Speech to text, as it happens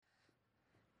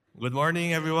Good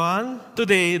morning, everyone.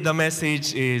 Today, the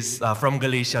message is from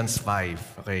Galatians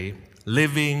 5, okay?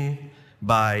 Living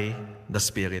by the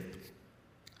Spirit.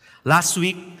 Last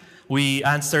week, we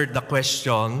answered the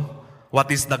question, what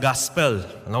is the gospel?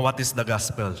 What is the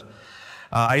gospel?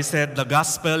 I said the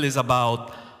gospel is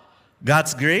about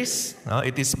God's grace.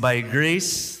 It is by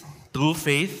grace through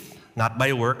faith, not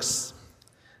by works.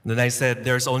 Then I said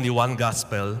there's only one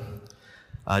gospel.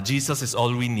 Jesus is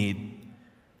all we need.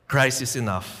 Christ is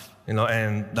enough.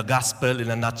 And the gospel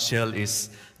in a nutshell is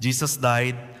Jesus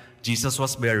died, Jesus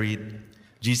was buried,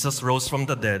 Jesus rose from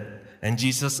the dead, and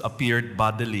Jesus appeared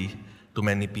bodily to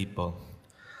many people.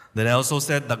 Then I also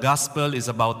said the gospel is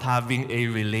about having a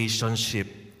relationship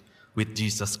with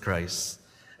Jesus Christ.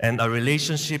 And a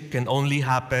relationship can only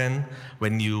happen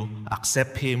when you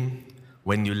accept Him,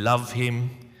 when you love Him,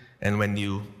 and when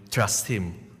you trust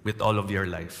Him with all of your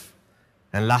life.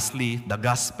 And lastly, the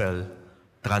gospel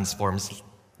transforms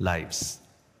lives.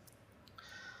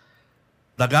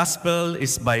 The gospel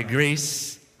is by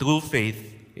grace through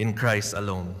faith in Christ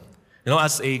alone.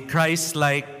 As a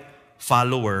Christ-like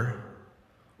follower,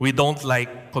 we don't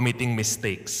like committing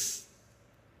mistakes.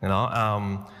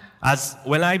 As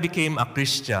when I became a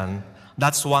Christian,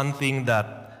 that's one thing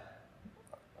that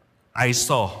I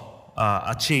saw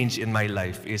a change in my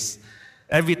life is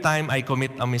every time I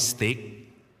commit a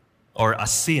mistake or a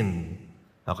sin,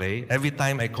 every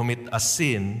time I commit a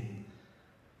sin,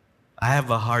 I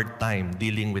have a hard time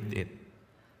dealing with it.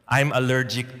 I'm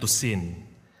allergic to sin.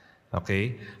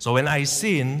 So when I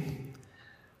sin,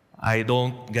 I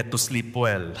don't get to sleep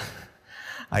well.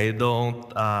 I don't,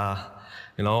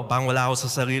 parang wala ako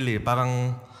sa sarili,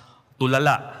 parang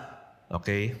tulala.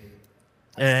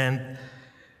 And,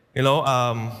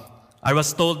 I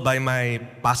was told by my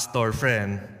pastor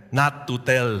friend not to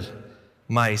tell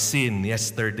my sin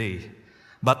yesterday.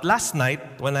 But last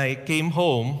night, when I came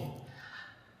home,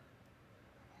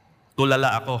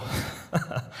 tulala ako.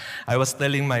 I was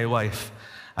telling my wife,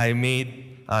 I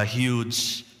made a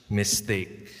huge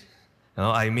mistake.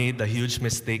 I made a huge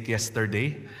mistake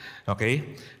yesterday.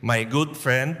 My good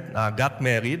friend got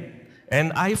married,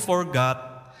 and I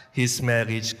forgot his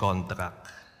marriage contract.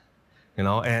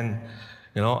 I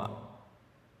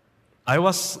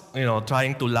was,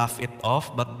 trying to laugh it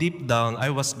off, but deep down,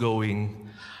 I was going,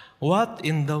 what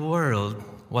in the world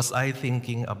was I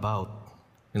thinking about?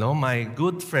 My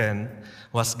good friend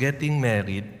was getting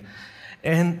married,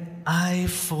 and I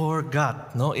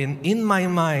forgot. In my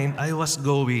mind, I was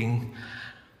going,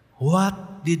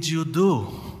 what did you do?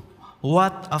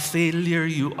 What a failure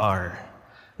you are.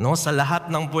 Sa lahat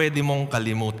ng pwede mong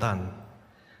kalimutan.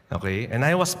 And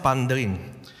I was pondering.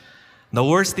 The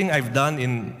worst thing I've done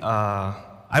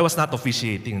I was not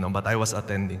officiating, but I was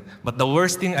attending. But the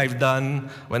worst thing I've done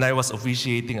when I was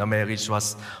officiating a marriage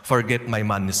was forget my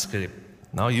manuscript.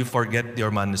 You forget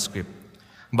your manuscript.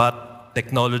 But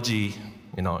technology,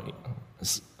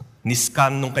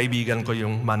 niscan nung kaibigan ko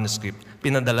yung manuscript,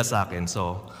 pinadala sa akin,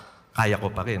 so kaya ko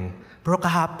pa rin. Pero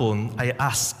kahapon, I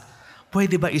asked,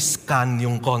 pwede ba iscan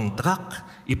yung contract,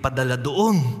 ipadala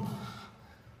doon?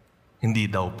 Hindi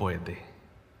daw pwede.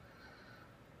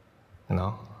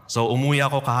 So, umuwi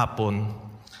ako kahapon.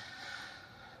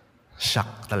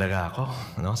 Shock talaga ako.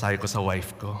 Sabi ko sa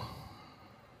wife ko,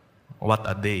 what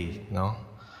a day.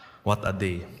 What a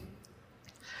day.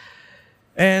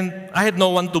 And I had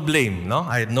no one to blame.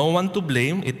 I had no one to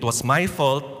blame. It was my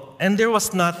fault. And there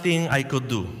was nothing I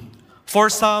could do. For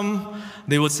some,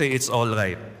 they would say it's all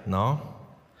right.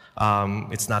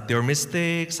 It's not your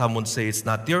mistake. Some would say it's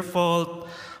not your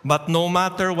fault. But no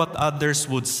matter what others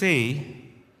would say,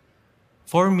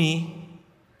 for me,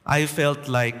 I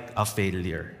felt like a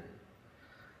failure.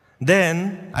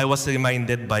 Then, I was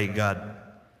reminded by God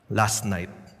last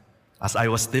night, as I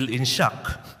was still in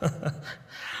shock,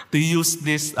 to use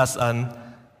this as an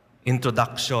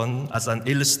introduction, as an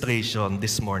illustration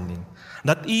this morning.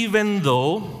 That even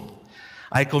though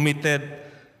I committed,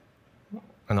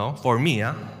 for me,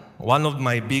 one of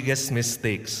my biggest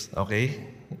mistakes,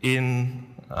 in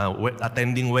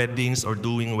attending weddings or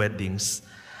doing weddings,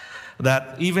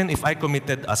 that even if I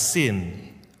committed a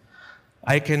sin,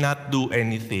 I cannot do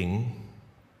anything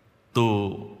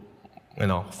to,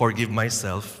 forgive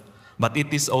myself, but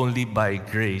it is only by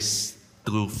grace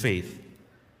through faith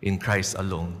in Christ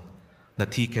alone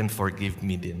that He can forgive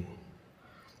me din.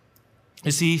 You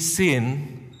see,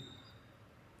 sin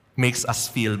makes us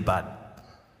feel bad.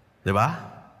 Diba?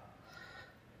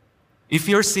 If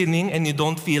you're sinning and you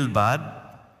don't feel bad,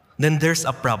 then there's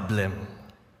a problem.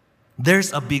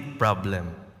 There's a big problem.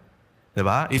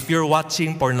 Diba? If you're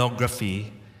watching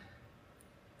pornography,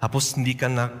 tapos hindi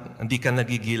ka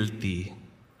nagigilty,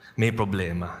 may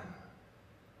problema.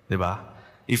 Di ba?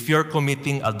 If you're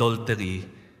committing adultery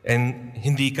and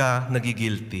hindi ka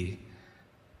nagigilty,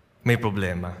 may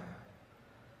problema.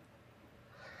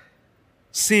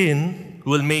 Sin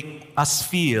will make us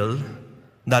feel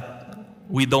that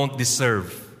we don't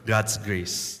deserve God's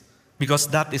grace because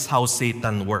that is how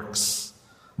Satan works.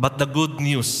 But the good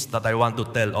news that I want to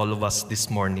tell all of us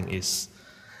this morning is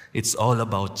it's all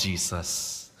about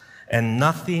Jesus and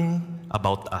nothing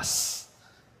about us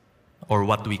or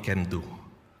what we can do.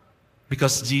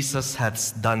 Because Jesus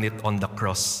has done it on the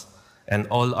cross and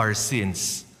all our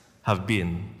sins have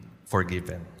been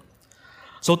forgiven.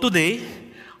 So today,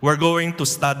 we're going to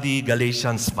study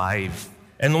Galatians 5.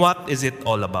 And what is it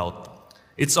all about?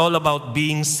 It's all about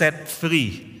being set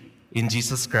free in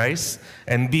Jesus Christ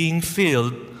and being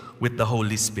filled with the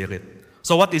Holy Spirit.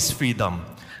 So what is freedom?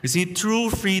 You see, true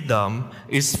freedom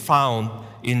is found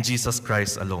in Jesus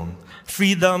Christ alone.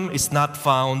 Freedom is not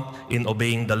found in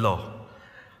obeying the law.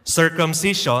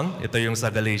 Circumcision, ito yung sa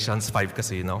Galatians 5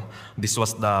 kasi, no? This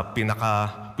was the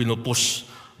pinupush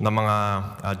ng mga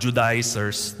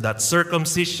Judaizers that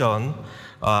circumcision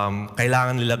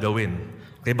kailangan nila gawin.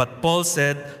 Okay, but Paul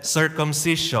said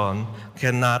circumcision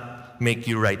cannot make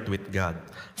you right with God.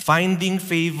 Finding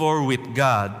favor with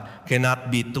God cannot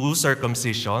be through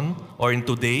circumcision, or in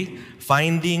today,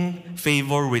 finding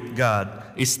favor with God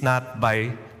is not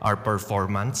by our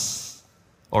performance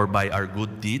or by our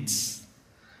good deeds.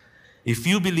 If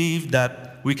you believe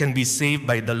that we can be saved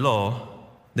by the law,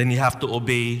 then you have to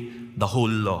obey the whole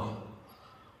law.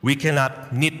 We cannot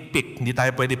nitpick. Hindi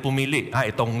tayo pwede pumili.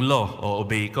 Itong law,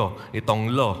 o-obey ko. Itong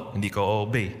law, hindi ko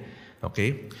o-obey.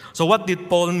 Okay? So what did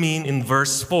Paul mean in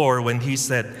verse 4 when he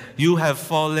said, "You have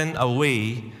fallen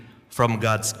away from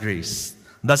God's grace"?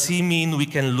 Does he mean we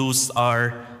can lose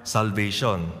our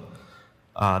salvation?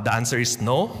 The answer is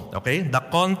no. Okay? The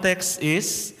context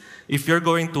is, if you're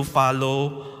going to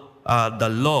follow the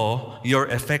law, you're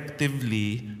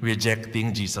effectively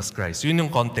rejecting Jesus Christ. Yun yung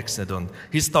context na doon.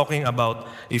 He's talking about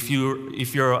if you're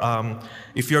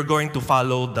going to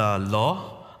follow the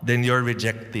law, then you're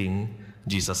rejecting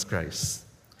Jesus Christ.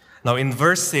 Now in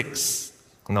verse 6,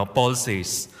 Paul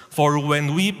says, "For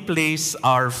when we place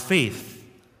our faith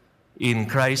in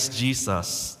Christ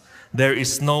Jesus, there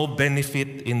is no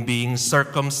benefit in being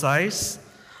circumcised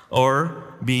or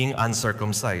being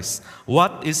uncircumcised.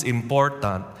 What is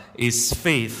important is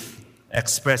faith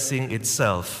expressing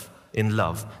itself in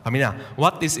love."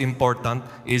 What is important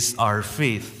is our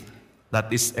faith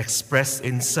that is expressing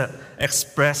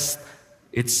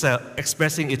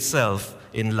itself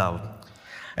in love.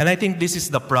 And I think this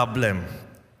is the problem.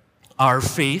 Our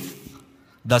faith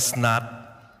does not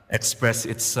express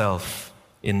itself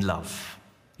in love.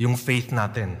 Yung faith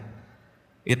natin,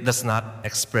 it does not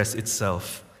express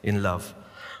itself in love.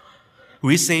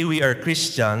 We say we are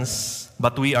Christians,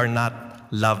 but we are not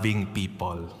loving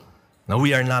people. No,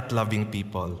 we are not loving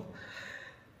people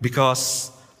because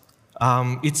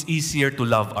it's easier to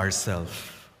love ourselves.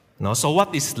 No? So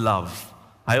what is love?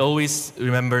 I always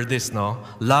remember this. No?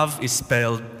 Love is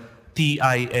spelled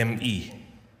T-I-M-E.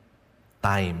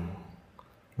 Time.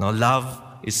 No? Love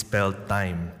is spelled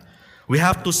time. We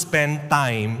have to spend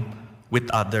time with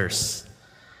others.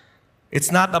 It's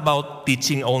not about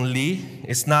teaching only.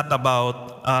 It's not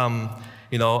about,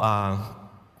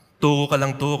 turo ka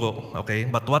lang turo, okay?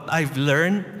 But what I've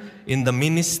learned in the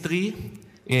ministry,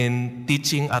 in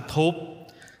teaching at Hope,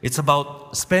 it's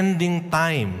about spending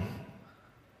time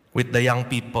with the young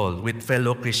people, with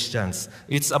fellow Christians.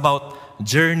 It's about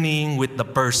journeying with the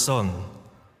person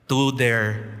through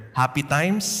their happy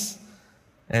times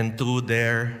and through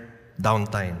their down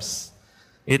times.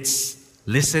 It's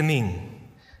listening.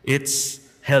 It's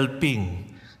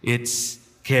helping. It's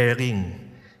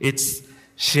caring. It's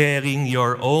sharing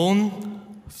your own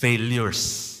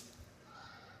failures.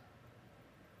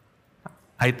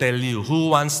 I tell you, who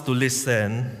wants to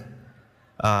listen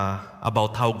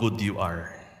about how good you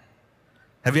are?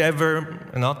 Have you ever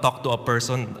talked to a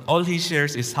person, all he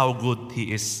shares is how good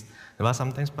he is? Diba?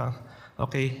 Sometimes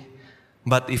okay.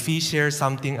 But if he shares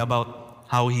something about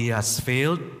how he has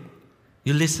failed,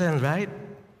 you listen, right?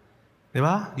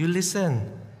 Diba? You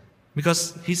listen.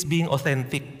 Because he's being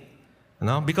authentic.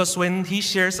 Because when he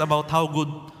shares about how good,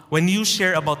 when you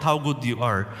share about how good you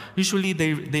are, usually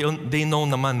they know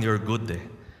naman you're good.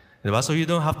 Diba? So you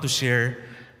don't have to share,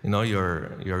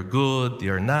 you're good,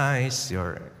 you're nice,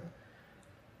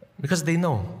 because they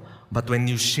know. But when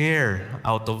you share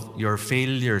out of your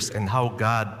failures and how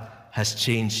God has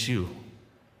changed you,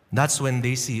 that's when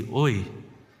they see, uy,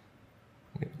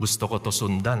 gusto ko to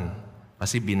sundan.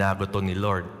 Kasi binago to ni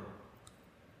Lord.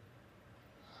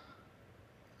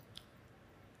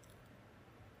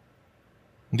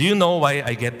 Do you know why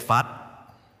I get fat?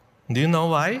 Do you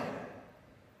know why?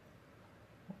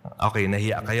 Okay,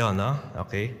 nahiya kayo, no?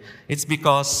 Okay. It's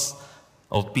because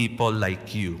of people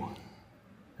like you.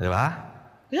 Diba?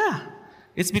 Yeah.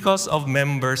 It's because of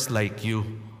members like you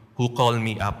who call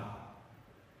me up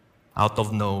out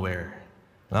of nowhere.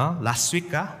 No? Last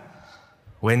week,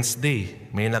 Wednesday,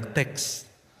 may nag-text,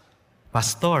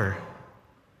 Pastor,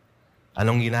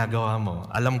 anong ginagawa mo?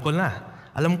 Alam ko na.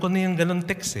 Alam ko na yung ganun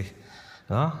text eh.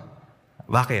 No?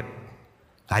 Bakit?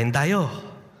 Kain tayo.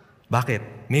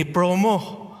 Bakit? May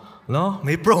promo. No?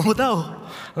 May promo daw.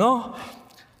 No?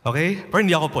 Okay? Pero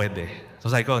hindi ako pwede. So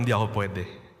sabi ko, hindi ako pwede.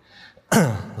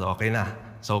 So okay na.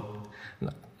 So,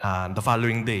 the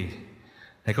following day,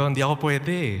 sabi ko, hindi ako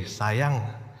pwede. Sayang.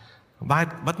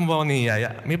 Ba't mo ba ako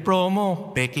niyaya? May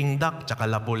promo. Peking duck, tsaka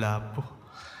lapu-lapu.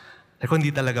 Sabi ko,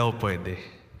 hindi talaga ako pwede.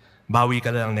 Bawi ka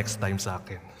na lang next time sa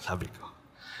akin. Sabi ko.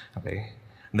 Okay?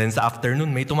 And then sa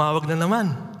afternoon, may tumawag na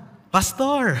naman.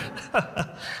 Pastor!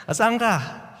 Asaan ka?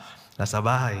 Nasa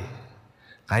bahay.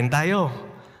 Kain tayo.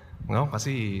 No?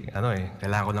 Kasi,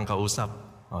 kailangan ko ng kausap.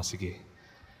 O, sige.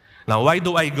 Now, why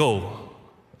do I go?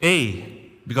 A,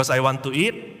 because I want to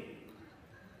eat.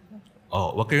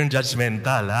 Oh, wag kayong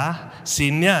judgmental, ha?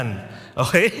 Sin yan.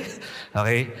 Okay?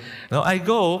 Okay? Now, I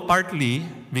go partly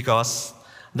because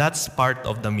that's part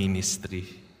of the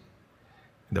ministry.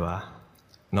 Diba?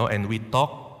 No? And we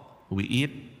talk, we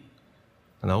eat,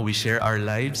 we share our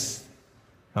lives.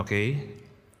 Okay?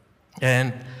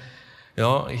 And,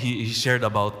 he shared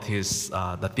about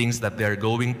the things that they're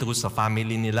going through sa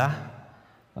family nila.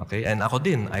 Okay? And ako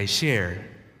din, I share.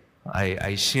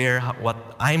 I share what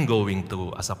I'm going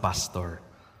through as a pastor.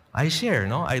 I share,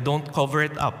 no? I don't cover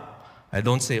it up. I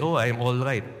don't say, oh, I'm all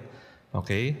right.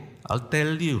 Okay? I'll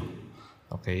tell you.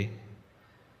 Okay?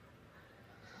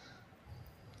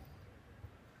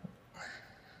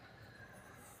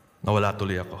 Nawala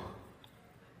tuloy ako.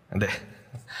 Hindi.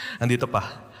 Andito pa.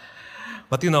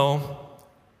 But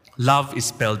love is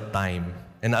spelled time.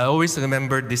 And I always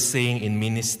remember this saying in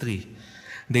ministry.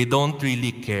 They don't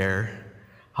really care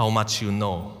how much you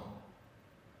know.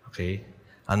 Okay?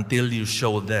 Until you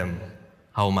show them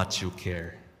how much you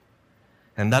care.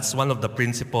 And that's one of the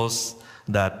principles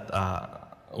that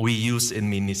we use in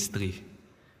ministry.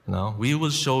 We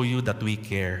will show you that we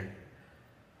care.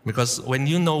 Because when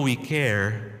you know we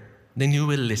care, then you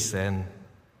will listen.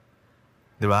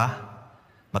 Di ba?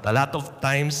 But a lot of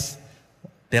times,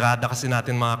 tirada kasi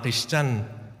natin mga Christian,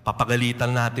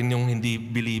 papagalitan natin yung hindi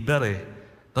believer eh.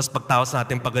 Tapos pagtawas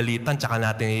natin pagalitan, tsaka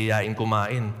natin iyayain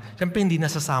kumain. Siyempre, hindi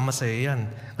nasasama sa yan.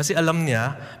 Kasi alam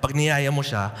niya, pag niyaya mo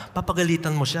siya,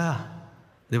 papagalitan mo siya.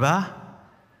 Di ba?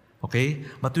 Okay?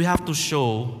 But we have to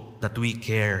show that we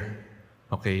care.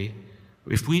 Okay?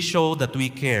 If we show that we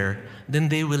care,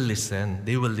 then they will listen.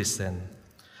 They will listen.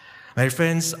 My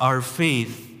friends, our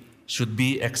faith should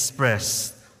be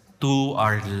expressed to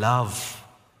our love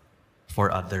for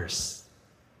others.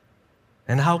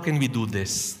 And how can we do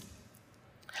this?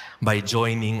 By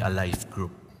joining a life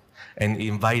group and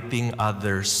inviting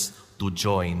others to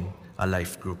join a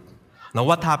life group. Now,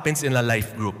 what happens in a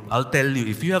life group? I'll tell you,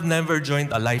 if you have never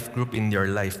joined a life group in your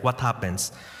life, what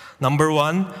happens? Number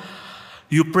one,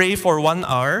 you pray for 1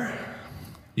 hour.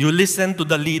 You listen to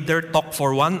the leader talk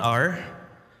for 1 hour.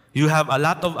 You have a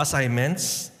lot of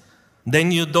assignments.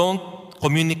 Then you don't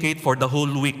communicate for the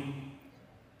whole week.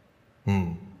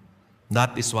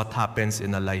 That is what happens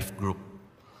in a life group.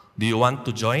 Do you want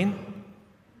to join?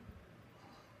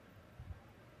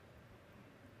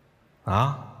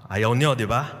 Ayaw nyo, di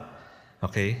ba?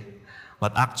 Okay.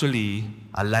 But actually,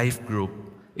 a life group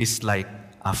is like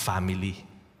a family.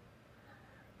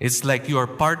 It's like you are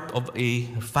part of a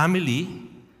family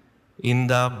in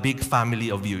the big family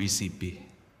of UECP.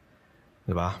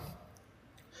 Di ba?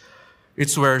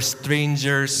 It's where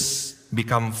strangers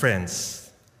become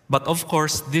friends. But of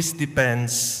course, this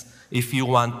depends if you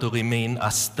want to remain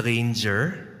a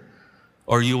stranger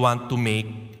or you want to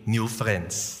make new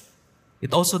friends.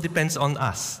 It also depends on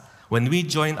us. When we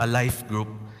join a life group,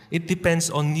 it depends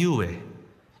on you.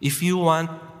 If you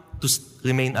want to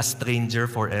remain a stranger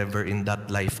forever in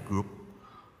that life group,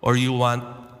 or you want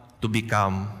to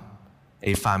become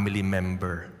a family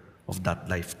member of that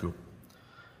life group.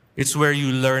 It's where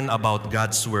you learn about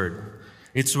God's Word.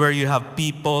 It's where you have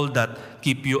people that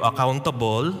keep you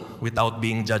accountable without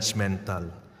being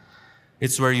judgmental.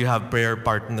 It's where you have prayer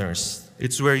partners.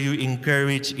 It's where you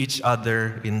encourage each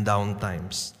other in down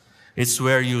times. It's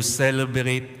where you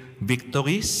celebrate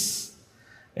victories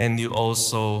and you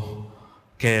also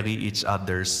carry each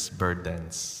other's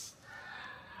burdens.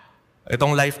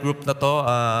 Itong life group na to,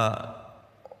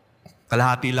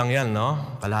 Kalahati lang yan,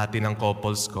 no? Kalahati ng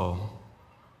couples ko.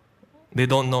 They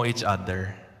don't know each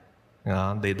other.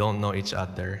 They don't know each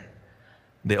other.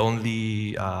 They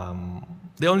only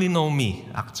know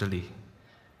me, actually.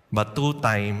 But through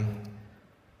time,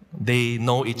 they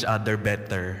know each other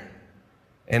better.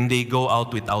 And they go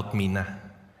out without me na.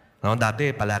 No,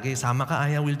 dati, palagi, sama ka,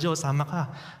 Aya Wiljo, sama ka.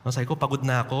 No, sabi ko, pagod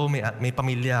na ako, may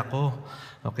pamilya ako.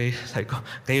 Okay? Sabi ko,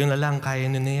 kayo na lang,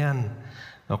 kaya nyo na yan.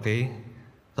 Okay?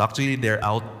 So actually, they're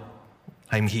out,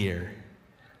 I'm here.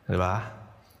 Diba?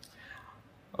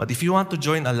 But if you want to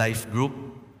join a life group,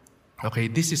 okay,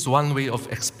 this is one way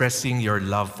of expressing your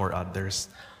love for others.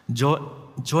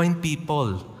 Join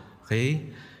people, okay?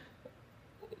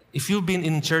 If you've been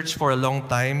in church for a long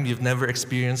time, you've never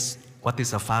experienced what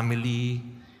is a family,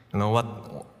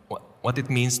 what it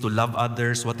means to love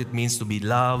others, what it means to be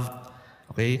loved,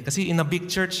 okay? Kasi in a big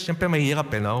church, siyempre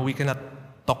mahirap, no? We cannot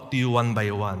talk to you one by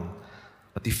one.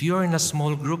 But if you are in a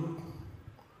small group,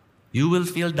 you will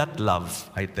feel that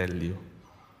love, I tell you.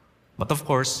 But of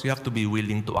course, you have to be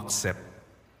willing to accept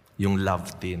yung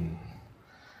love din.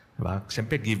 Diba?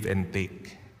 Siyempre, give and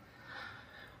take.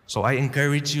 So I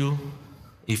encourage you,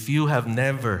 if you have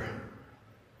never,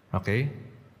 okay?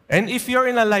 And if you're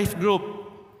in a life group,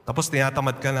 tapos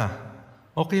tinatamad ka na,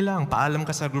 okay lang, paalam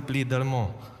ka sa group leader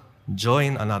mo.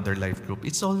 Join another life group.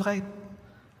 It's all right.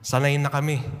 Sanay na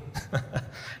kami.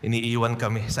 Iniiwan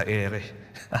kami sa ere.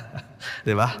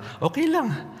 Diba? Okay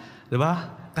lang.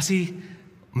 Diba? Kasi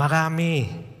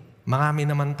marami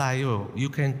naman tayo.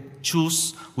 You can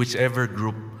choose whichever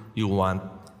group you want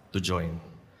to join.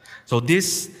 So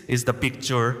this is the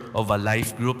picture of a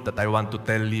life group that I want to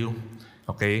tell you.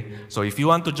 Okay? So if you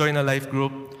want to join a life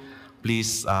group,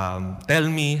 please tell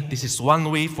me. This is one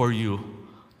way for you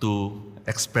to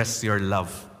express your love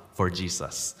for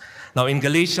Jesus. Now in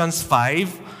Galatians 5,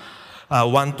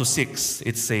 1-6,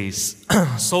 it says,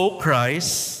 So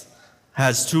Christ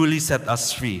has truly set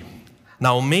us free.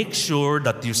 Now make sure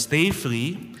that you stay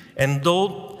free and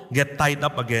don't get tied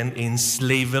up again in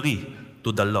slavery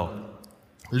to the law.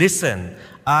 Listen,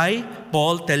 I,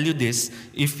 Paul, tell you this,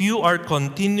 if you are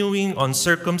continuing on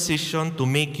circumcision to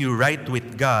make you right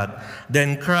with God,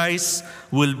 then Christ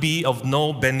will be of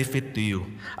no benefit to you.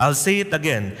 I'll say it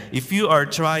again. If you are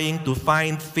trying to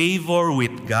find favor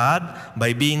with God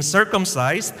by being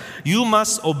circumcised, you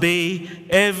must obey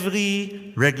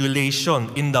every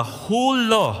regulation in the whole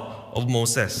law of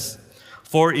Moses.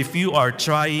 For if you are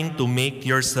trying to make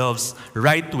yourselves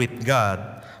right with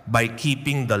God by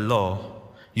keeping the law,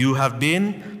 you have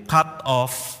been cut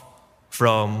off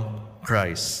from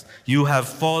Christ. You have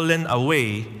fallen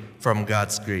away from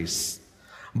God's grace.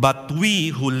 But we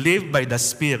who live by the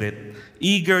Spirit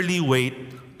eagerly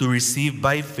wait to receive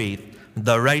by faith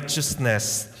the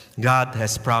righteousness God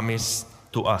has promised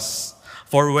to us.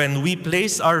 For when we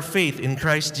place our faith in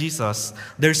Christ Jesus,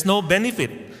 there's no benefit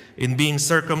in being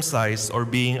circumcised or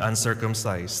being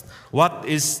uncircumcised. What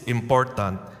is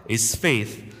important is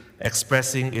faith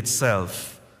expressing itself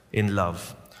in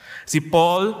love. See,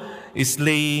 Paul is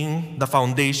laying the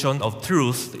foundation of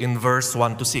truth in verse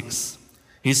 1-6.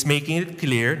 He's making it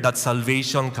clear that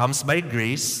salvation comes by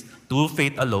grace through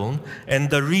faith alone, and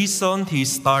the reason he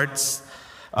starts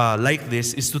like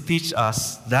this is to teach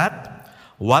us that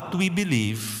what we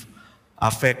believe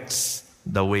affects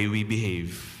the way we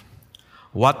behave.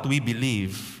 What we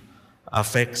believe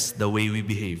affects the way we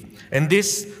behave. And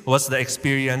this was the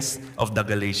experience of the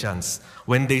Galatians.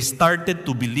 When they started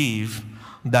to believe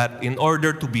that in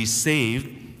order to be saved,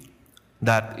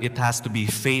 that it has to be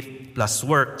faith plus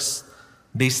works,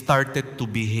 they started to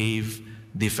behave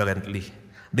differently.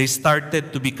 They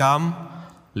started to become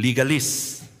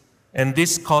legalists. And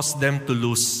this caused them to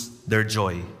lose their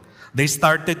joy. They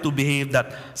started to behave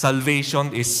that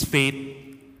salvation is faith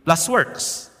plus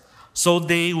works. So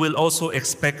they will also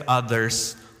expect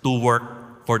others to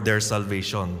work for their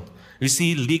salvation. You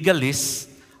see, legalists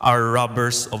are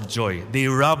robbers of joy. They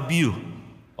rob you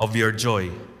of your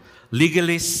joy.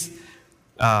 Legalists,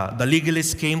 the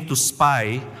legalists came to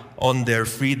spy on their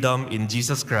freedom in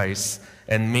Jesus Christ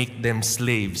and make them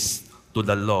slaves to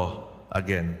the law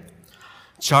again.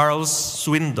 Charles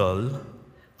Swindoll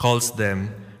calls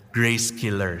them grace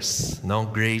killers. No,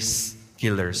 grace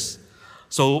killers.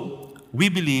 So we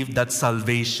believe that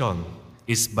salvation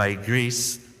is by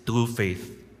grace through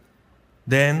faith.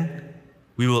 Then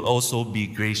we will also be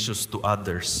gracious to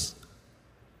others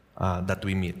that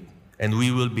we meet, and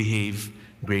we will behave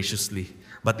graciously.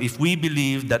 But if we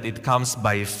believe that it comes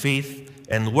by faith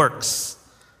and works,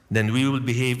 then we will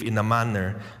behave in a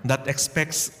manner that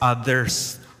expects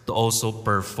others to also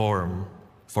perform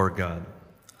for God.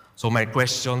 So my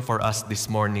question for us this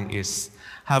morning is,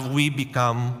 Have we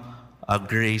become a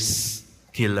grace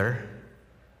killer?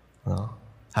 No?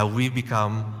 Have we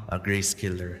become a grace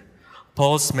killer?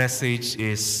 Paul's message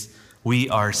is we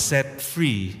are set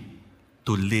free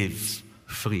to live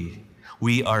free.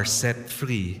 We are set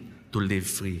free to live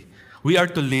free. We are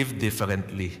to live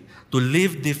differently. To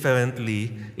live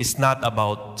differently is not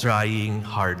about trying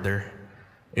harder.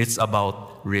 It's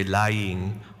about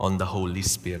relying on the Holy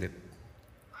Spirit.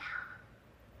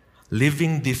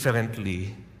 Living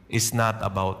differently is not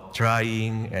about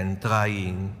trying and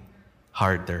trying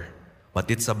harder,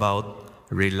 but it's about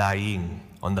relying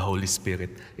on the Holy Spirit.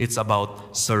 It's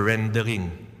about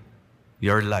surrendering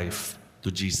your life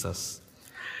to Jesus.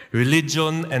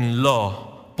 Religion and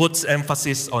law puts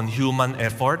emphasis on human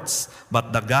efforts,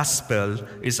 but the gospel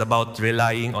is about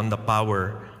relying on the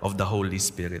power of the Holy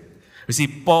Spirit. You see,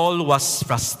 Paul was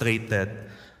frustrated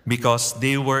because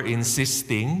they were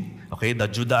insisting, the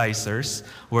Judaizers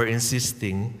were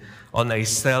insisting on a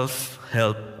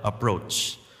self-help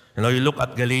approach. You look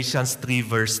at Galatians 3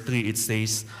 verse 3, it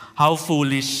says, "How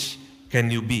foolish can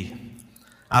you be?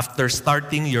 After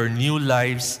starting your new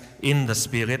lives in the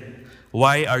Spirit,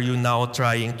 why are you now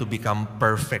trying to become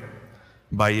perfect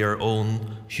by your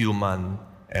own human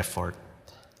effort?"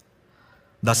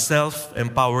 The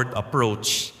self-empowered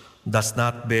approach does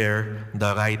not bear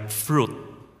the right fruit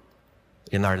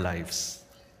in our lives.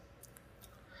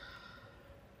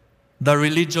 The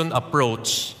religion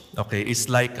approach, is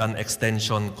like an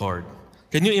extension cord.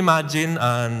 Can you imagine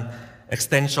an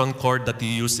extension cord that you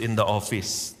use in the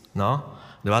office? No?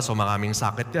 Diba? So maraming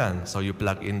socket yan. So you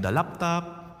plug in the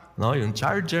laptop, yung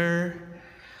charger,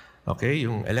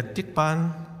 yung electric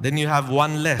fan. Then you have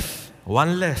one left.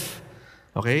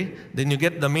 Then you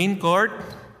get the main cord.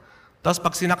 Tapos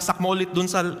pag sinaksak mo ulit dun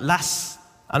sa last,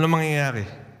 ano mangyayari?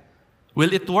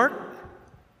 Will it work?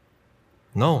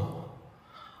 No.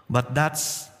 But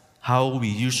that's how we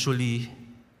usually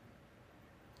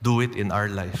do it in our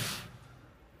life.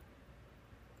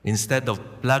 Instead of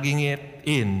plugging it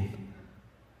in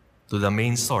to the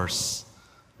main source,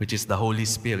 which is the Holy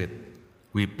Spirit,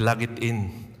 we plug it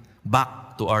in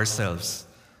back to ourselves,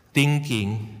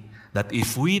 thinking that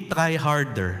if we try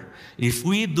harder, if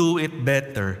we do it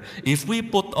better, if we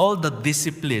put all the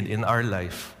discipline in our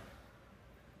life,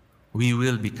 we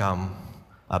will become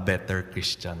a better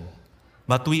Christian.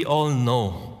 But we all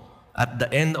know, at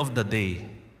the end of the day,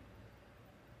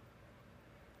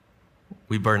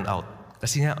 we burn out.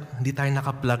 Kasi nga, hindi tayo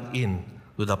naka-plug in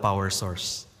to the power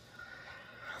source.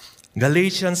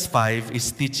 Galatians 5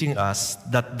 is teaching us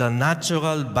that the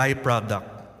natural byproduct,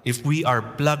 if we are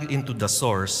plugged into the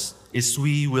source, is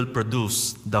we will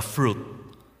produce the fruit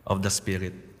of the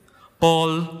Spirit.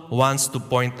 Paul wants to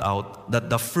point out that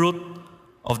the fruit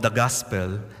of the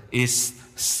gospel is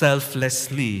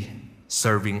selflessly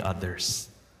serving others.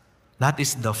 That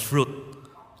is the fruit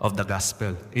of the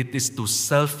gospel. It is to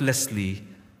selflessly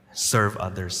serve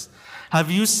others.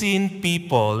 Have you seen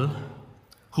people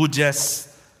who just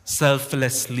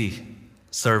selflessly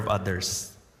serve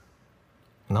others?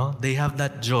 No? They have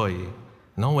that joy.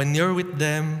 No? When you're with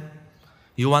them,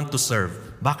 you want to serve.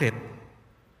 Bakit?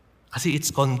 Kasi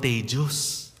it's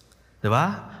contagious.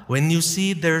 Diba? When you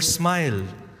see their smile,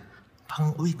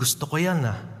 parang, uy, gusto ko yan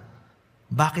ah.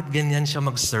 Bakit ganyan siya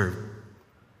mag-serve?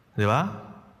 Diba?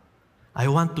 I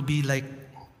want to be like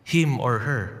him or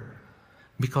her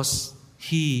because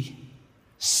he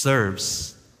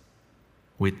serves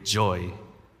with joy,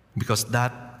 because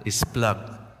that is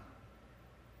plugged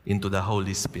into the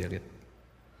Holy Spirit.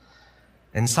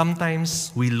 And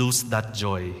sometimes we lose that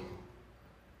joy.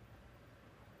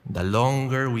 The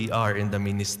longer we are in the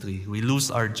ministry, we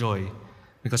lose our joy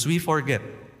because we forget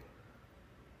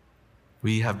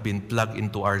we have been plugged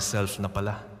into ourselves na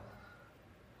pala.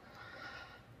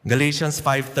 Galatians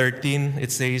 5:13, it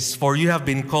says, "For you have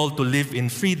been called to live in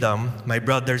freedom, my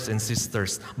brothers and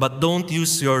sisters, but don't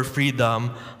use your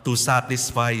freedom to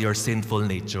satisfy your sinful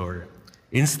nature.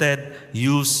 Instead,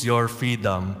 use your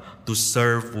freedom to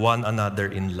serve one another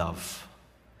in love."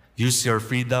 Use your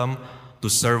freedom to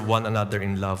serve one another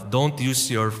in love. Don't use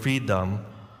your freedom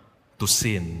to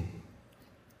sin.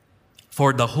 For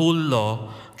the whole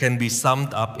law can be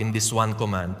summed up in this one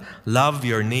command: love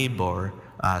your neighbor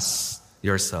as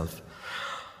yourself.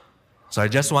 So I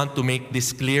just want to make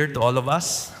this clear to all of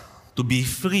us. To be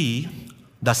free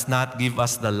does not give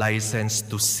us the license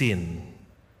to sin.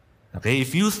 Okay,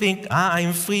 if you think,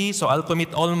 I'm free, so I'll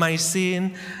commit all my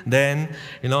sin, then,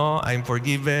 I'm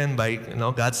forgiven by,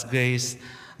 God's grace,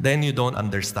 then you don't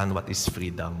understand what is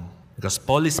freedom. Because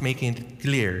Paul is making it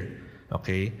clear,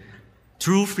 okay,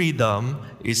 true freedom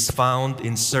is found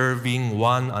in serving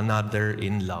one another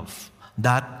in love.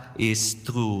 That is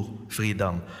true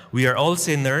freedom. We are all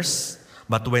sinners,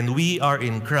 but when we are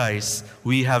in Christ,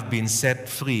 we have been set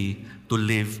free to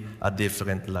live a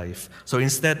different life. So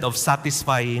instead of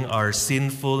satisfying our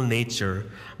sinful nature,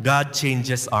 God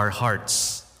changes our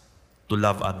hearts to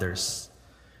love others.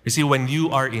 You see, when you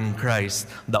are in Christ,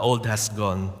 the old has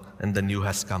gone and the new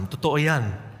has come. Totoo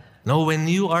yan. No, when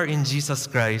you are in Jesus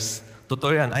Christ,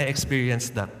 totoo yan. I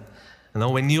experienced that.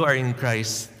 When you are in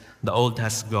Christ, the old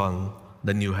has gone,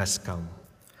 the new has come.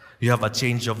 You have a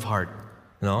change of heart.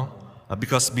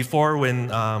 Because before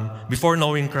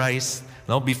knowing Christ,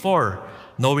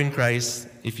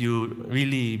 if you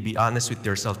really be honest with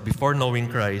yourself, before knowing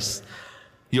Christ,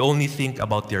 you only think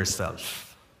about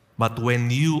yourself. But when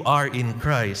you are in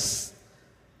Christ,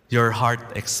 your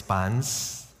heart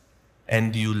expands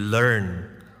and you learn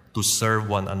to serve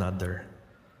one another.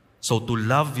 So to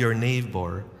love your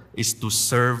neighbor is to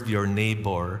serve your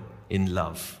neighbor in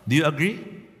love. Do you agree?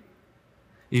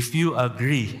 If you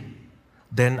agree,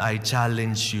 then I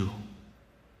challenge you.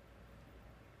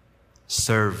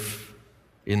 Serve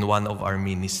in one of our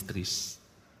ministries.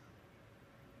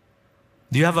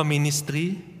 Do you have a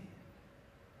ministry?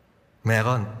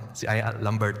 Meron. Si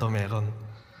Lamberto meron.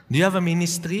 Do you have a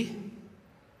ministry?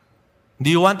 Do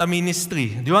you want a ministry?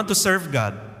 Do you want to serve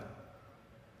God?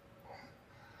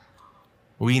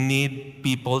 We need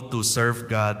people to serve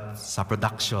God sa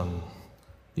production.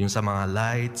 Yung sa mga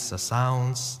lights, sa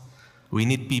sounds. We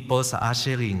need people sa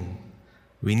ushering.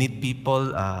 We need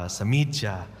people sa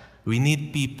media. We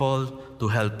need people to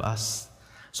help us.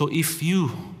 So if you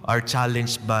are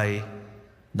challenged by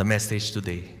the message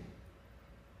today,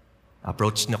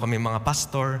 approach niyo kami mga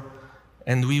pastor,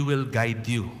 and we will guide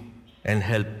you and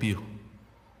help you.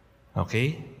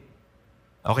 Okay?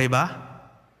 Okay ba?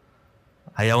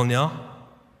 Ayaw niyo?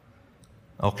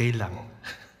 Okay lang.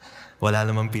 Wala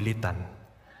namang pilitan.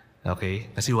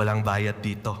 Okay? Kasi walang bayad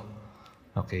dito.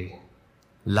 Okay?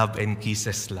 Love and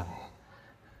kisses lang.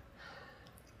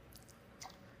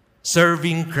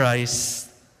 Serving Christ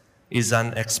is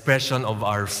an expression of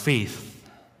our faith.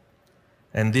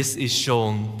 And this is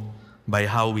shown by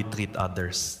how we treat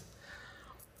others.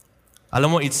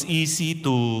 Alam mo, it's easy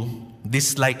to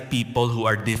dislike people who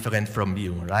are different from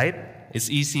you, right? It's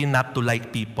easy not to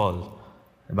like people.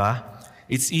 Diba?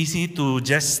 It's easy to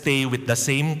just stay with the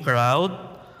same crowd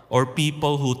or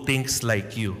people who thinks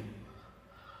like you.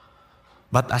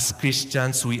 But as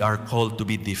Christians, we are called to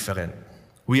be different.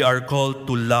 We are called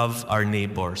to love our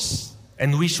neighbors.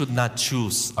 And we should not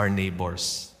choose our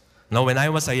neighbors. Now, when I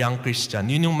was a young Christian,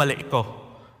 yun yung mali ko.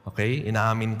 Okay?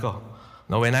 Inaamin ko.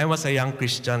 Now, when I was a young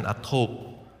Christian at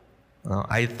Hope,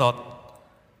 I thought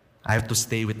I have to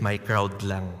stay with my crowd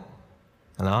lang.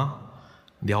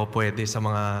 Hindi ako pwede sa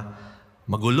mga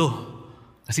magulo.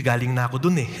 Kasi galing na ako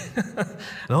dun eh.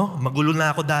 Magulo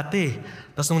na ako dati.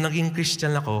 Tapos nung naging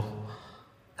Christian ako,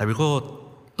 sabi ko,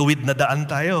 tuwid na daan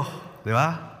tayo. Di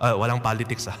ba? Walang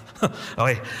politics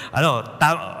Okay.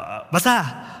 Basta,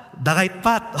 the right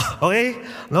path. Okay?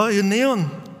 Yun na yun.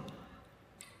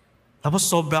 Tapos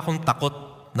sobra akong takot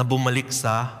na bumalik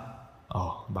sa,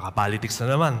 baka politics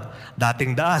na naman.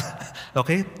 Dating daan.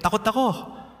 Okay? Takot ako.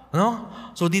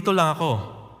 So dito lang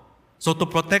ako. So to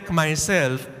protect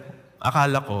myself,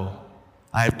 akala ko,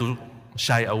 I have to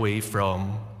shy away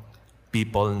from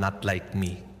people not like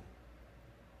me.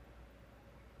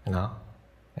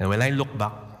 And when I look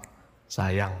back,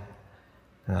 sayang.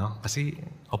 Kasi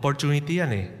opportunity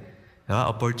yan eh.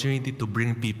 Opportunity to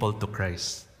bring people to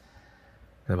Christ.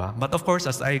 But of course,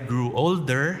 as I grew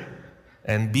older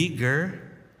and bigger,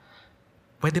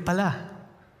 pwede pala.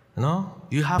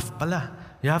 You have pala.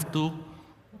 You have to,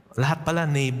 lahat pala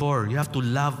neighbor. You have to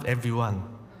love everyone.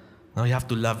 You have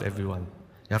to love everyone.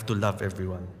 You have to love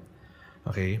everyone.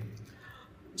 Okay?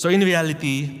 So in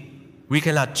reality, we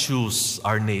cannot choose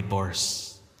our neighbors.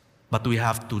 But we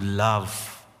have to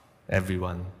love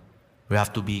everyone. We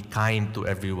have to be kind to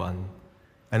everyone.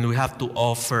 And we have to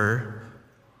offer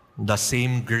the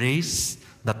same grace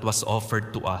that was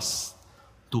offered to us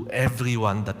to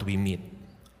everyone that we meet.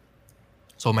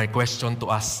 So my question to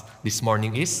us this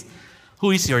morning is,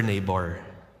 who is your neighbor?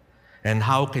 And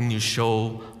how can you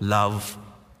show love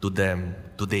to them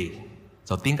today?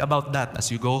 So think about that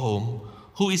as you go home.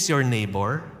 Who is your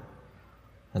neighbor?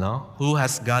 Who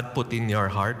has God put in your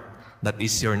heart that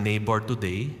is your neighbor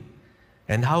today?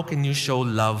 And how can you show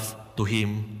love to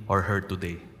him or her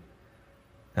today?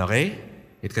 Okay?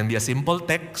 It can be a simple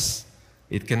text.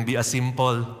 It can be a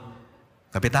simple,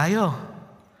 kape tayo.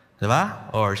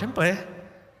 Diba? Or, syempre,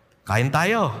 kain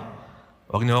tayo.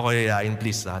 Huwag niyo ako yayain,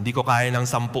 please. Ha? Hindi ko kaya ng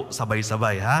 10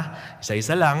 sabay-sabay, ha?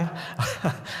 Isa-isa lang.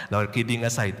 No, kidding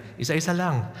aside. Isa-isa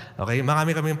lang. Okay?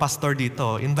 Marami kaming pastor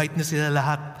dito. Invite niyo sila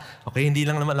lahat. Okay? Hindi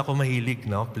lang naman ako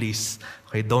mahilig, no? Please.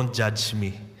 Okay? Don't judge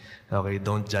me. Okay?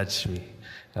 Don't judge me.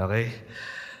 Okay?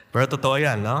 Pero totoo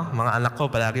yan, no? Mga anak ko,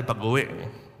 palagi pag-uwi,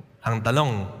 ang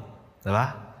talong,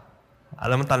 diba?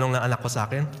 Alam mo talong ng anak ko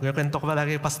sa akin? Kwento ko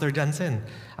palagi Pastor Jansen.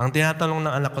 Ang tinatanong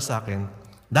ng anak ko sa akin,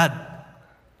 Dad,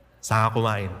 saan ka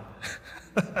kumain?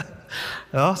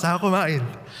 No? Saan ka kumain?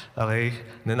 Okay?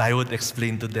 Then I would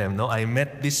explain to them, no? I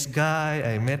met this guy,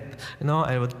 I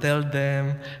would tell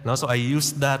them, no? So I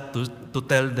use that to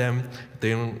tell them,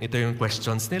 ito yung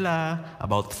questions nila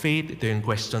about faith, ito yung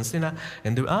questions nila.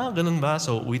 And they, ganun ba?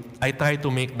 So I try to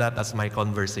make that as my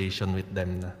conversation with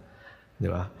them na. Di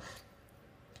ba?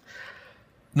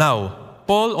 Now,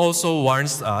 Paul also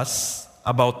warns us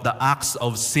about the acts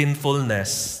of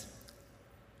sinfulness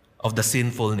of the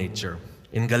sinful nature.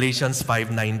 In Galatians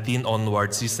 5:19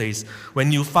 onwards, he says,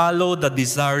 when you follow the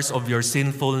desires of your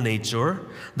sinful nature,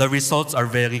 the results are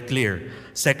very clear.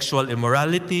 Sexual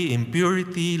immorality,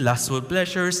 impurity, lustful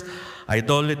pleasures,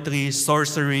 idolatry,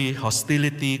 sorcery,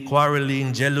 hostility,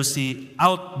 quarreling, jealousy,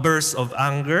 outbursts of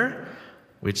anger,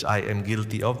 which I am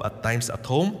guilty of at times at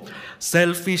home,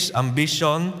 selfish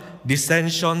ambition,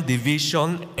 dissension,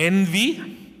 division,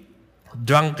 envy,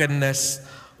 drunkenness,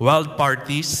 wild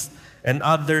parties, and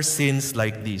other sins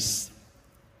like these.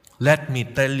 Let me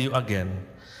tell you again,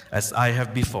 as I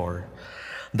have before,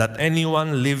 that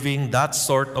anyone living that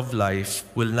sort of life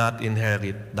will not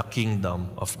inherit the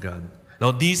kingdom of God. Now,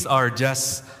 these are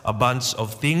just a bunch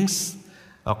of things,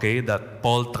 okay, that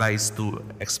Paul tries to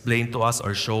explain to us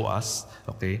or show us,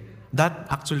 okay, that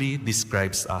actually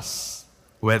describes us,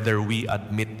 whether we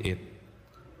admit it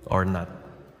or not.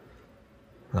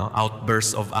 No?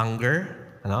 Outbursts of anger,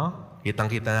 no?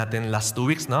 Kitang-kita natin last 2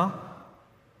 weeks, no?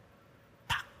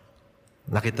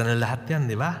 Nakita na lahat yan,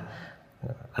 di ba?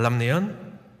 Alam niyo yun?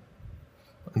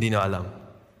 Hindi niyo alam.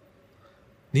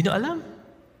 Hindi niyo alam?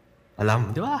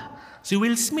 Alam, di ba? Si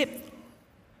Will Smith.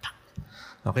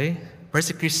 Okay? Pero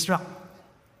si Chris Rock.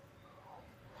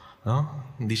 No?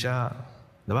 Hindi siya,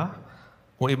 di ba?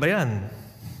 Kung iba yan,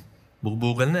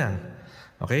 bugbugan na yan.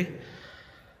 Okay?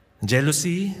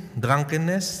 Jealousy,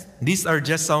 drunkenness, these are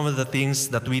just some of the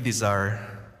things that we desire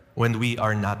when we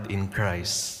are not in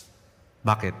Christ.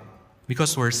 Bakit?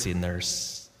 Because we're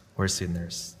sinners. We're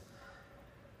sinners.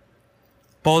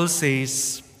 Paul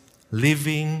says,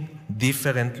 living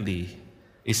differently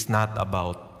is not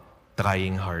about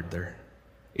trying harder.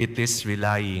 It is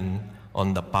relying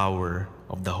on the power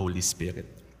of the Holy Spirit.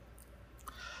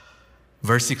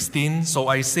 Verse 16, so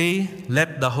I say,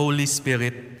 let the Holy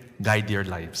Spirit guide your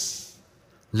lives.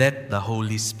 Let the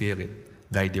Holy Spirit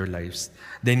guide your lives.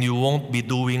 Then you won't be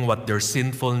doing what your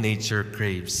sinful nature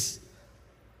craves.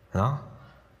 No?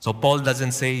 So Paul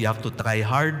doesn't say you have to try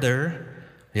harder,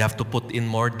 you have to put in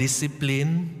more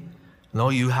discipline, no?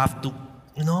 You have to,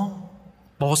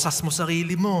 posas mo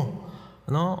sarili mo.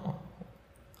 No?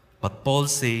 But Paul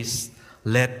says,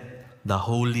 let the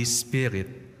Holy Spirit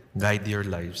guide your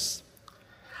lives.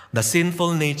 The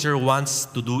sinful nature wants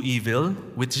to do evil,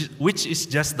 which is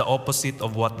just the opposite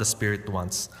of what the Spirit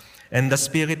wants. And the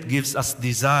Spirit gives us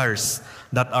desires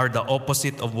that are the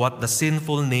opposite of what the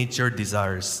sinful nature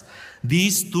desires.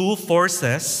 These two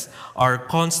forces are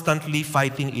constantly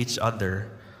fighting each other,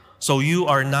 so you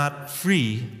are not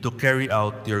free to carry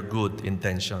out your good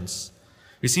intentions.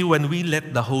 You see, when we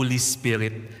let the Holy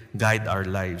Spirit guide our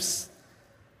lives,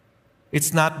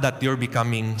 it's not that you're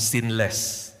becoming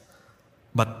sinless,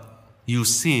 but you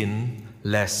sin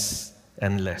less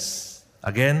and less.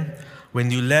 Again, when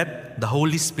you let the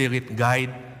Holy Spirit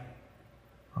guide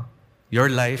your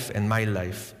life and my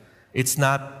life, it's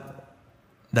not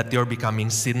that you're becoming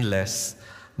sinless,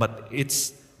 but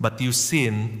you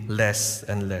sin less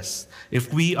and less.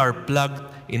 If we are plugged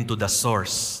into the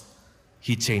source,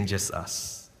 He changes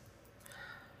us.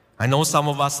 I know some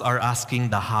of us are asking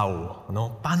the how.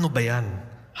 No? Paano ba yan?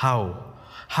 How?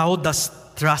 How does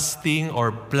trusting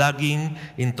or plugging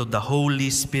into the Holy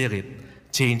Spirit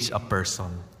change a person?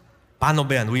 Paano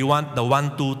ba yan? We want the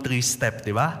 1, 2, 3 step,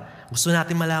 di ba? Gusto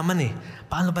natin malaman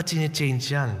paano ba change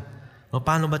yan? No,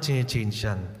 paano ba change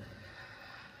yan?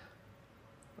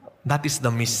 That is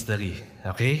the mystery,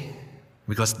 okay?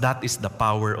 Because that is the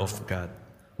power of God.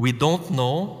 We don't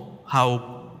know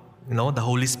how, the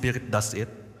Holy Spirit does it,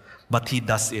 but He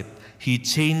does it. He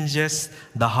changes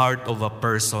the heart of a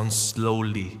person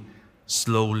slowly,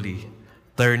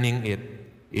 turning it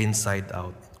inside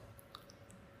out.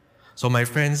 So my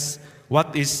friends,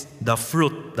 what is the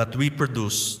fruit that we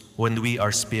produce when we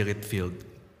are Spirit-filled?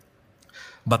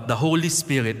 But the Holy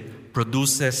Spirit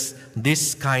produces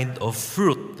this kind of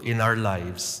fruit in our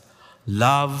lives: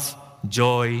 love,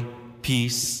 joy,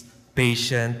 peace,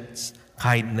 patience,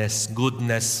 kindness,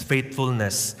 goodness,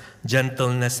 faithfulness,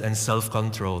 gentleness, and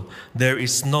self-control. There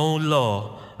is no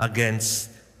law against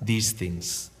these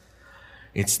things.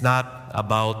 It's not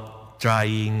about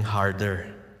trying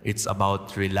harder. It's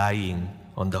about relying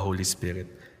on the Holy Spirit.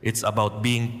 It's about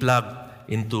being plugged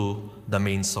into the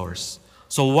main source.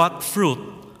 So what fruit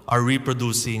are we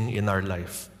producing in our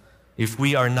life? If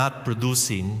we are not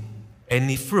producing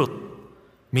any fruit,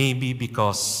 maybe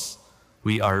because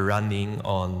we are running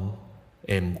on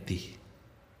empty.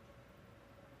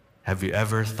 Have you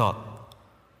ever thought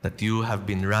that you have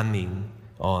been running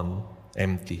on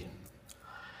empty?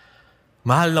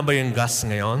 Mahal na ba yung gas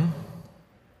ngayon?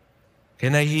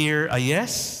 Can I hear a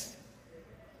yes?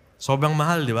 Sobrang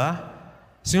mahal, di ba?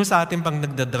 Sino sa atin pang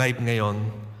nagdadrive ngayon,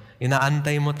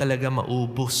 inaantay mo talaga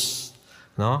maubos.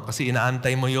 No? Kasi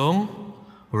inaantay mo yung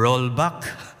rollback.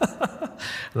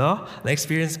 No?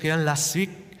 Na-experience ko yan last week.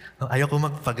 No? Ayaw ko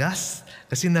magpagas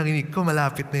kasi narinig ko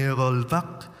malapit na yung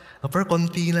rollback. No? Pero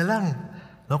konti na lang.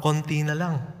 No? Konti na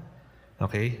lang.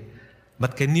 Okay?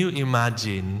 But can you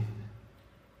imagine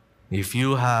if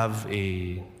you have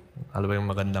ano ba yung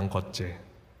magandang kotse?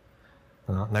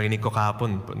 No? Narinig ko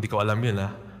kahapon, hindi ko alam yun,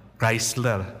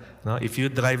 Chrysler. No? If you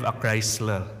drive a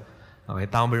Chrysler, okay,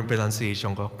 tama ba yung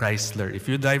pronunciation ko? Chrysler. If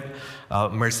you drive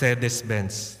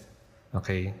Mercedes-Benz,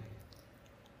 okay,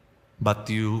 but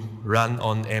you run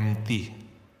on empty,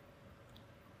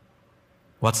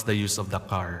 what's the use of the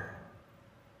car?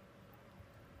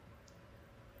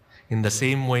 In the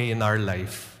same way in our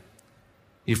life,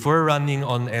 if we're running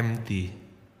on empty,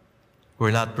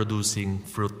 we're not producing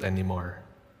fruit anymore.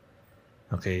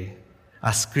 Okay?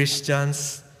 As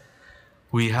Christians,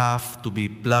 we have to be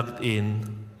plugged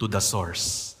in to the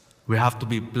source. We have to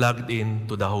be plugged in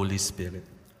to the Holy Spirit.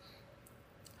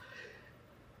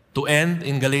 To end,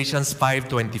 in Galatians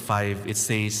 5:25, it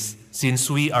says, "Since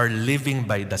we are living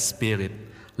by the Spirit,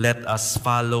 let us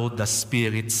follow the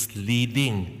Spirit's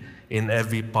leading in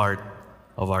every part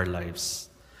of our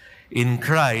lives." In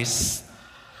Christ,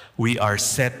 we are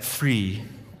set free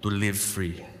to live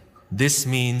free. This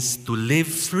means to live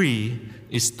free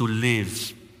is to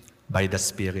live by the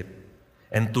Spirit.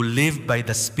 And to live by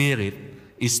the Spirit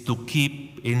is to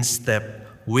keep in step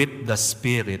with the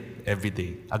Spirit every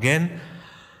day. Again,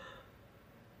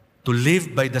 to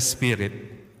live by the Spirit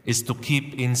is to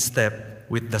keep in step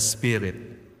with the Spirit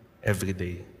every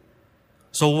day.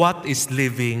 So what is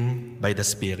living by the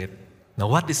Spirit? Now,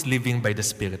 what is living by the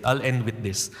Spirit? I'll end with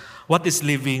this. What is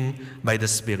living by the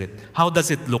Spirit? How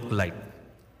does it look like?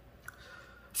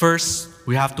 First,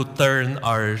 we have to turn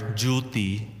our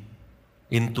duty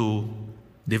into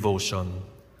devotion.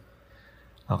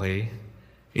 Okay?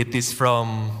 It is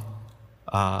from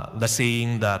the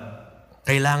saying that,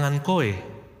 kailangan ko eh.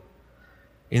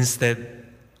 Instead,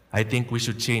 I think we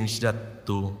should change that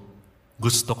to,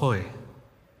 gusto ko eh.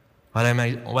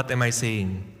 What am I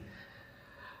saying?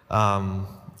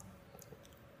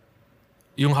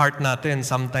 Yung heart natin,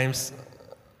 sometimes,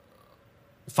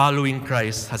 following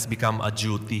Christ has become a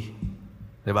duty.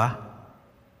 Diba?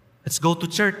 Let's go to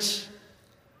church.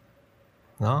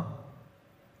 No?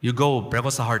 You go,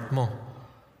 pero sa heart mo,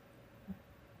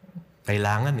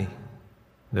 kailangan eh.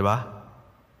 Diba?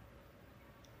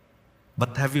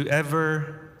 But have you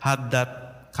ever had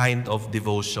that kind of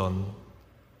devotion?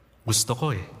 Gusto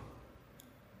ko eh.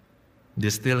 Do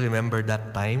you still remember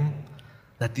that time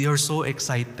that you're so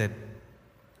excited?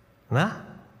 Na?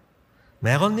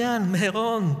 Meron yan,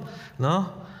 meron.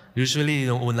 No? Usually,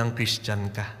 yung unang Christian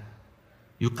ka,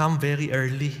 you come very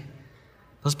early.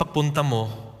 Tapos pagpunta mo,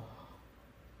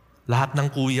 lahat ng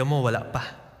kuya mo, wala pa.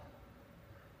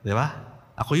 Di ba?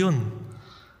 Ako yun.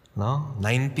 No?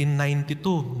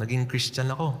 1992, naging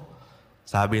Christian ako.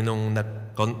 Sabi nung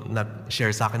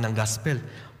nag-share sa akin ng gospel,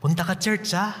 punta ka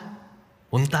church ha?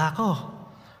 Punta ako.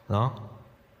 No?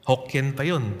 Hokkien pa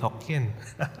yun, Hokkien.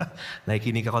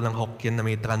 Nakikinig ako ng Hokkien na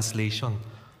may translation.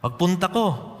 Pagpunta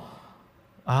ko,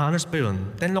 ano pa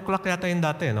yun? 10 o'clock yata yun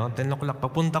dati, no? 10 o'clock.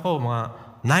 Pagpunta ko, mga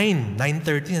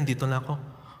 9:30, nandito na ako.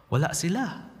 Wala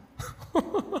sila.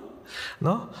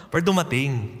 No? Pero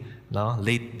dumating, no?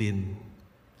 Late din.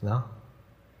 No?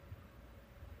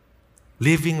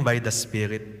 Living by the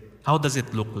Spirit, how does it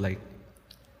look like?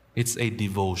 It's a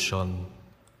devotion.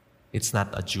 It's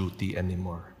not a duty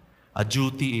anymore. A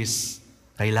duty is,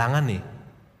 kailangan eh.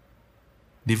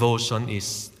 Devotion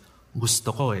is,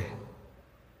 gusto ko eh.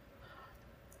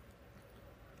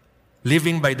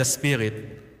 Living by the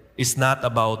Spirit is not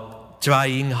about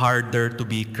trying harder to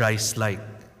be Christ-like.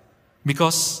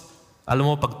 Because Alam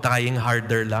mo, pag trying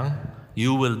harder lang,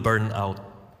 you will burn out.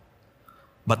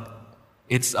 But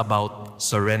it's about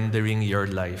surrendering your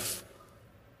life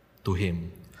to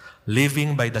Him.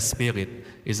 Living by the Spirit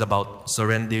is about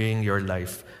surrendering your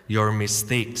life, your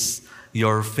mistakes,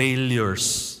 your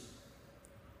failures.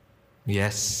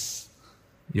 Yes,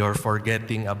 you're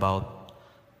forgetting about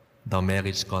the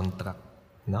marriage contract.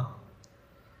 No?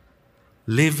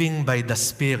 Living by the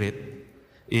Spirit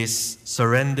is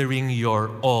surrendering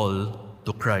your all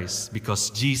to Christ, because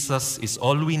Jesus is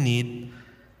all we need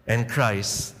and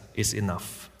Christ is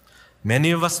enough.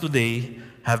 Many of us today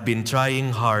have been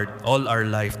trying hard all our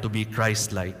life to be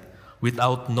Christ-like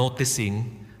without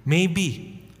noticing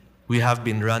maybe we have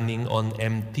been running on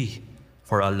empty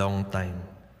for a long time.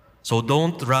 So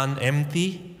don't run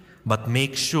empty, but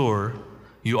make sure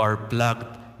you are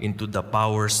plugged into the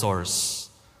power source,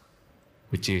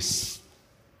 which is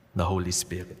the Holy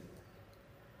Spirit.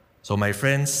 So my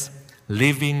friends,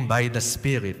 living by the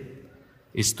Spirit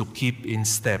is to keep in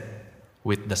step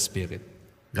with the Spirit.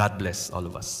 God bless all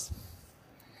of us.